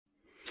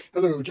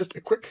Hello, just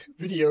a quick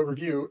video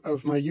review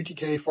of my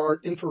UTK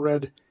far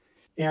infrared,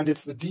 and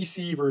it's the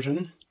DC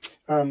version,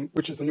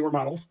 which is the newer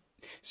model.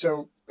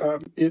 So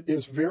it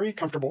is very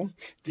comfortable.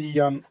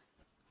 The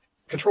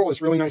control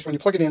is really nice. When you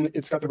plug it in,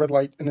 it's got the red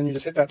light, and then you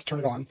just hit that to turn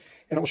it on,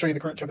 and it will show you the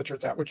current temperature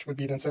it's at, which would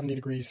be then 70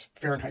 degrees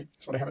Fahrenheit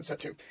is what I have it set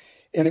to.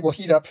 And it will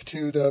heat up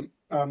to the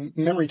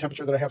memory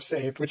temperature that I have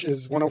saved, which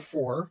is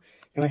 104,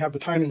 and I have the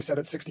timing set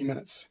at 60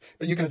 minutes.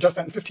 But you can adjust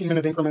that in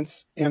 15-minute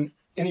increments and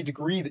any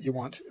degree that you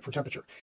want for temperature.